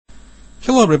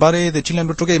Hello everybody, the Chilean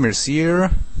Retro Gamers here.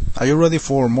 Are you ready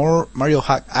for more Mario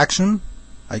hack action?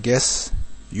 I guess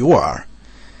you are.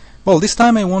 Well, this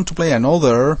time I want to play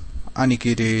another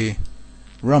Anikitty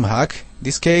ROM hack. In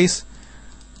this case,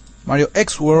 Mario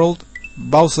X World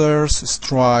Bowser's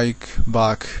Strike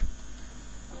Back.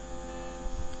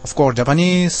 Of course,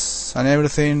 Japanese and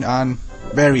everything, and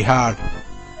very hard,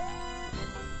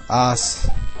 as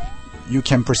you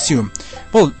can presume.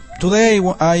 Well, today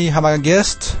I have a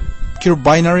guest, Pure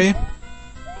Binary.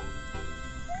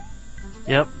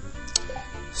 Yep.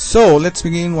 So let's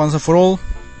begin once and for all.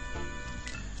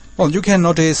 Well, you can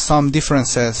notice some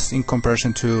differences in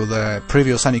comparison to the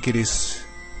previous Anikitty's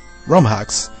ROM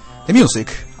hacks. The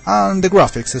music and the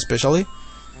graphics especially,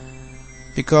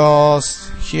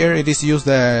 because here it is used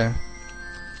the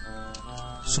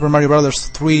Super Mario Bros.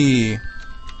 3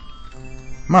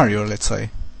 Mario, let's say,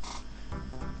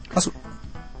 as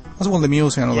well the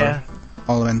music and other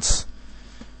elements.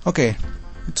 Okay,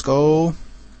 let's go.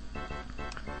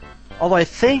 Although I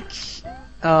think,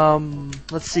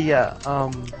 let's see, I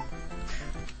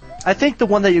think the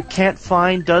one that you can't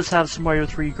find does have some Mario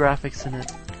 3 graphics in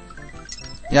it.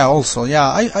 Yeah, also, yeah,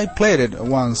 I played it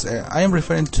once.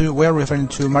 We're referring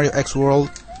to Mario X World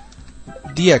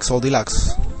DX or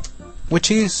Deluxe,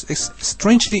 which is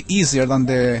strangely easier than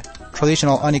the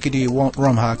traditional Anikitty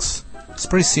ROM hacks. It's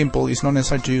pretty simple, it's not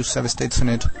necessary to use save states in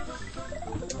it.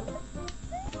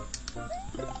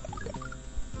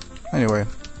 Anyway.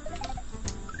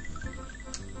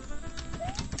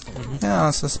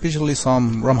 Yeah, so especially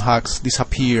some ROM hacks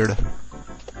disappeared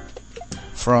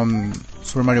from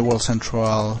Super Mario World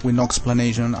Central with no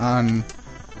explanation, and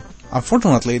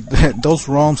unfortunately those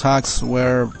ROM hacks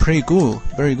were pretty good,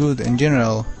 very good in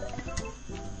general.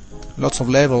 Lots of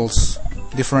levels,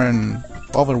 different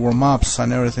overworld maps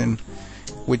and everything,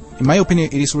 which in my opinion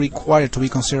it is required to be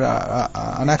considered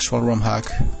an actual ROM hack.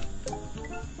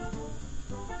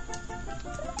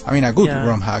 I mean a good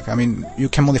ROM hack. I mean you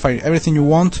can modify everything you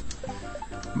want,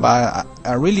 but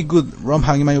a really good ROM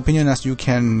hack in my opinion, as you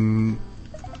can,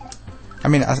 I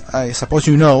mean, I suppose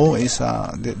you know, is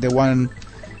the one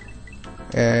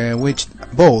which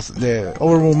both the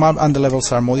overworld map and the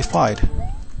levels are modified.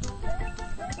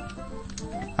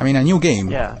 I mean, a new game.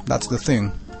 Yeah. That's the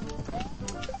thing.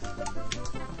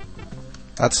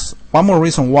 That's one more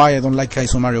reason why I don't like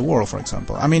Super Mario World, for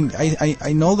example. I mean,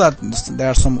 I know that there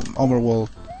are some overworld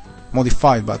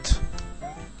modified, but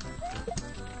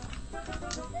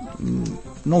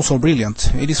not so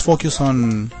brilliant. It is focused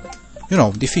on, you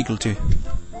know, difficulty.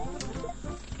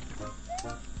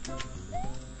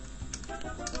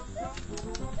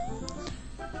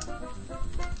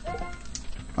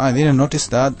 I didn't notice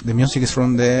that the music is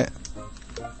from the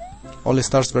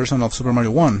All-Stars version of Super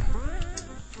Mario 1.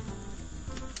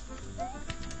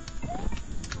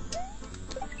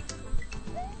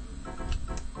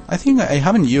 I think I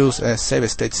haven't used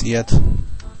save states yet,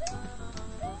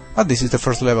 but this is the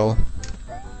first level.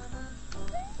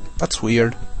 That's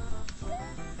weird.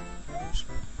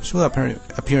 Should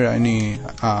appear any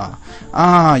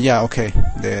yeah, okay,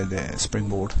 the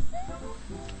springboard.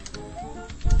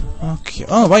 Okay.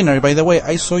 Oh, Binary, by the way,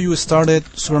 I saw you started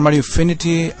Super Mario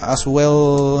Infinity as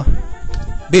well.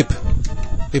 BIP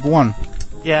 1.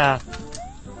 Yeah.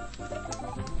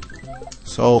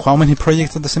 So how many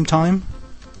projects at the same time?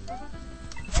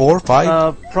 4,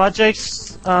 5?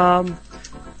 Projects,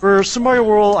 for Super Mario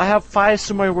World, I have 5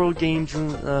 Super Mario World games,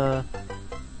 and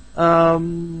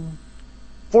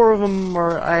 4 of them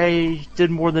I did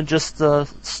more than just the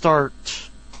start.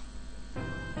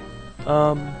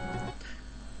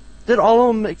 Did all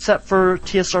of them except for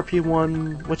TSRP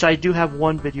 1, which I do have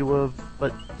one video of,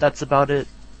 but that's about it.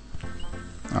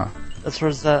 As far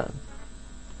as that.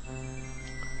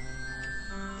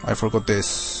 I forgot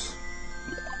this.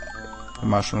 The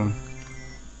mushroom.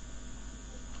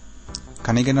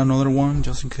 Can I get another one,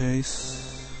 just in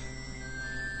case?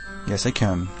 Yes, I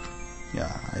can.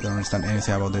 Yeah, I don't understand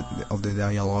anything about the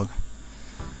dialogue.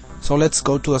 So let's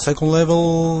go to the second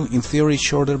level. In theory,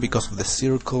 shorter because of the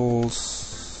circles.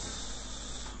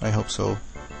 I hope so.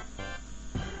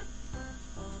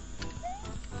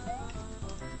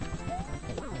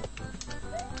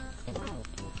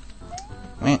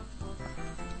 Meh.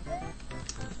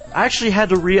 I actually had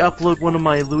to re-upload one of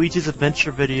my Luigi's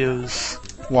Adventure videos.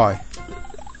 Why?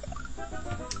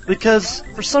 Because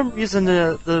for some reason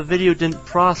the video didn't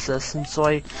process, and so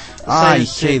I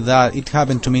hate that. It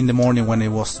happened to me in the morning when I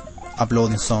was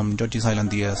uploading some Yoshi's Island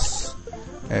DS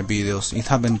videos. It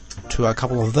happened to a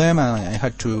couple of them, and I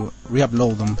had to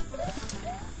re-upload them.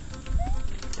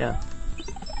 Yeah.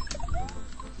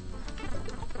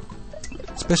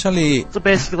 Especially. So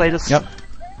basically, I just. Yep.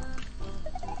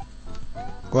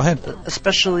 Go ahead.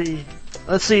 Especially,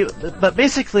 let's see, but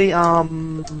basically, I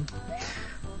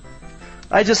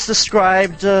just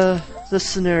described this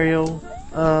scenario,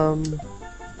 and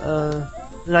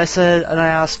I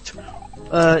asked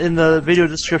in the video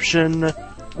description,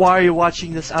 why are you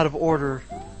watching this out of order?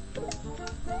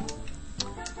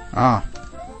 Ah.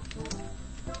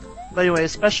 But anyway,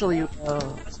 especially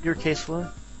your case,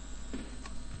 what?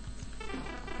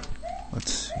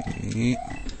 Let's see.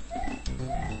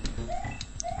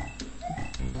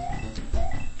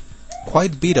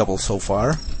 Quite beatable so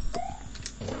far.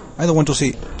 I don't want to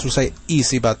say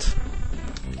easy, but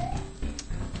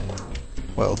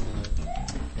well,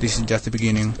 this is just the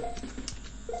beginning.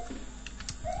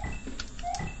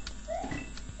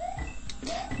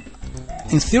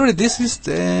 In theory, this is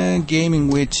the game in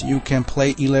which you can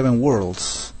play 11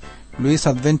 worlds. Luigi's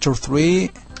Adventure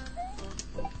 3,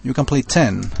 you can play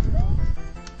 10.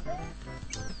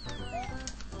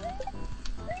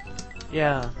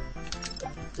 Yeah.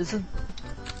 Isn't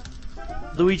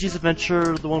Luigi's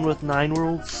Adventure the one with 9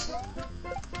 worlds?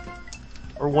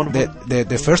 Or one of them?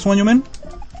 The first one, you mean?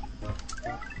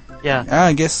 Yeah.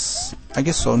 I guess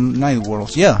so. 9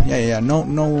 worlds. Yeah.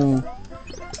 No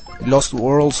Lost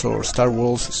Worlds or Star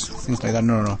Worlds, things like that.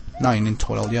 No. 9 in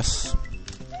total. Yes.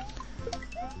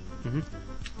 Mhm.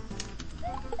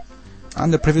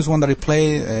 And the previous one that I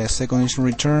played, Second Edition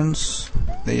Returns,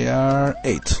 they are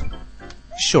 8.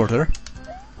 Shorter.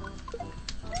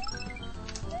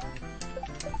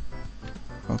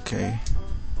 Okay.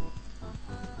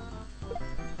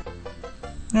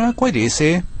 Yeah, quite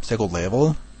easy. Second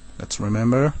level. Let's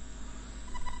remember.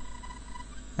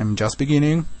 I'm just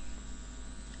beginning.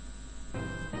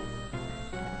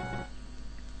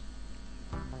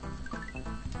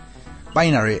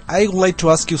 Binary, I would like to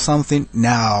ask you something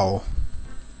now.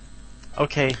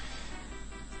 Okay.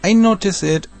 I noticed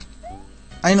it.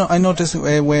 I noticed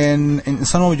when in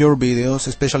some of your videos,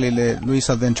 especially the Luigi's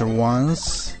Adventure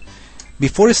ones,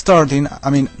 before starting,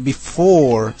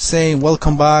 before saying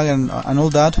welcome back and all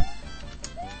that,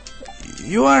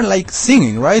 you are like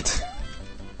singing, right?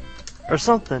 Or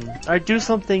something. I do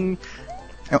something.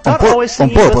 On Always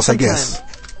singing, purpose, but I guess.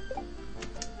 sometimes.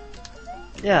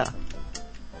 Yeah.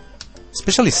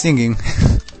 Especially singing.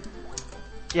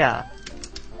 Yeah.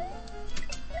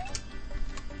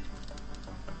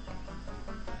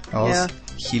 Oh, Yeah.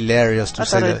 it's hilarious to I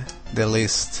say thought the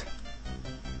least.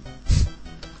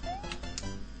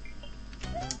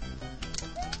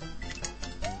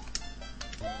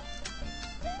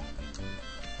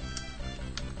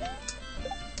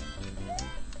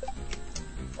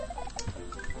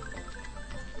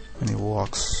 And he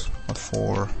walks. What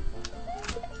for?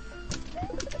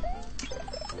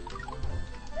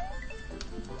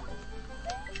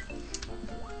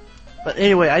 But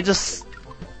anyway, I just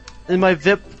in my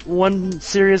VIP 1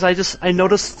 series, I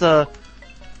noticed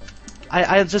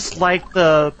I just like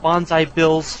the Bonsai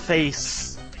Bill's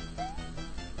face.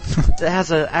 It has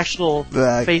an actual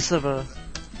face of a.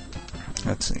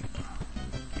 Let's see.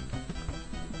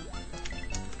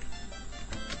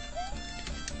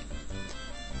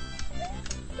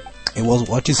 I was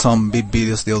watching some big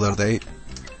videos the other day.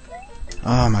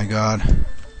 Oh my god.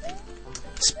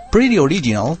 It's pretty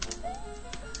original.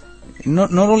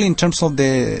 Not only in terms of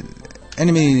the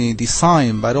enemy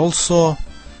design, but also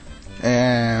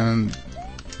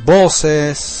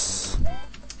bosses,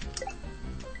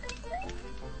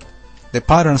 the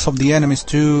patterns of the enemies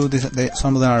too.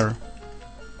 Some of them are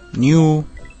new.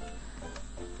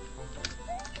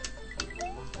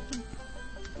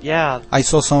 Yeah. I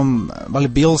saw some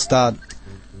builds that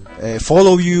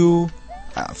follow you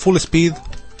full speed.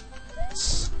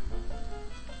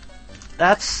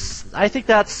 I think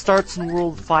that starts in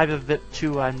World 5 of VIP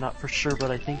 2, I'm not for sure, but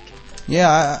I think.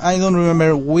 Yeah, I don't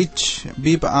remember which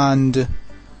VIP and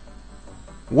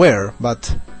where,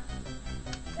 but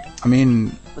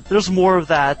But there's more of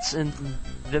that in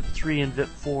VIP 3 and VIP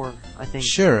 4, I think.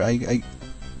 Sure, I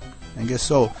guess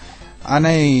so. And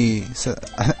I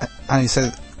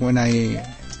said when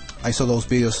I saw those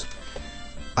videos,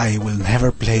 I will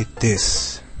never play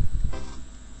this.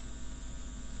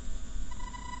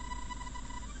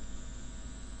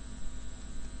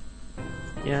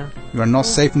 Yeah. You are not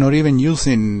safe, not even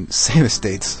using save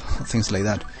states, things like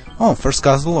that. Oh, first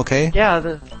castle, okay.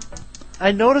 Yeah,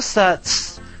 I noticed that,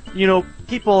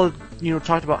 people,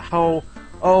 talked about how,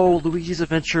 Luigi's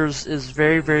Adventures is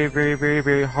very, very, very, very,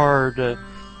 very hard.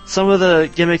 Some of the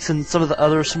gimmicks and some of the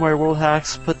other Super Mario World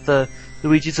hacks put the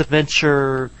Luigi's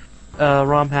Adventure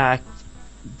ROM hack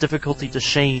difficulty to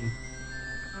shame.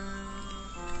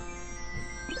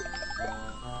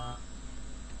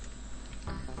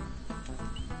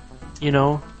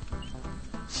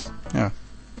 Yeah.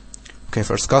 Okay,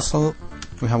 first castle.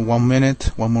 We have 1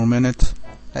 minute, 1 more minute.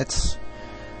 Let's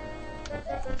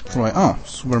try. Oh,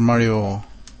 Super Mario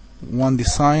 1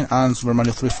 design and Super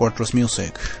Mario 3 Fortress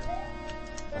music.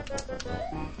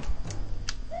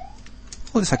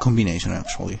 Well, it's a combination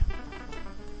actually.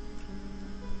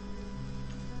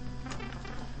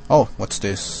 Oh, what's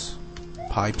this?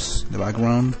 Pipes in the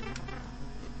background.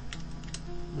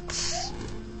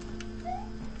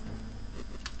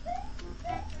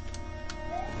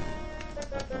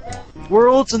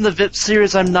 Worlds in the VIP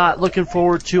series, I'm not looking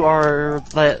forward to our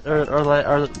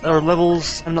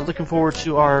levels. I'm not looking forward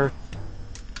to our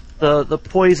the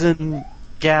poison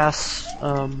gas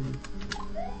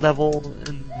level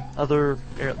and other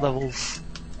levels.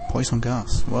 Poison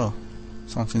gas. Well,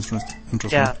 sounds interesting.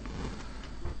 Yeah.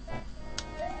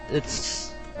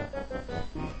 It's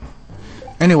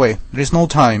Anyway, there is no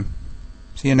time.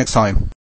 See you next time.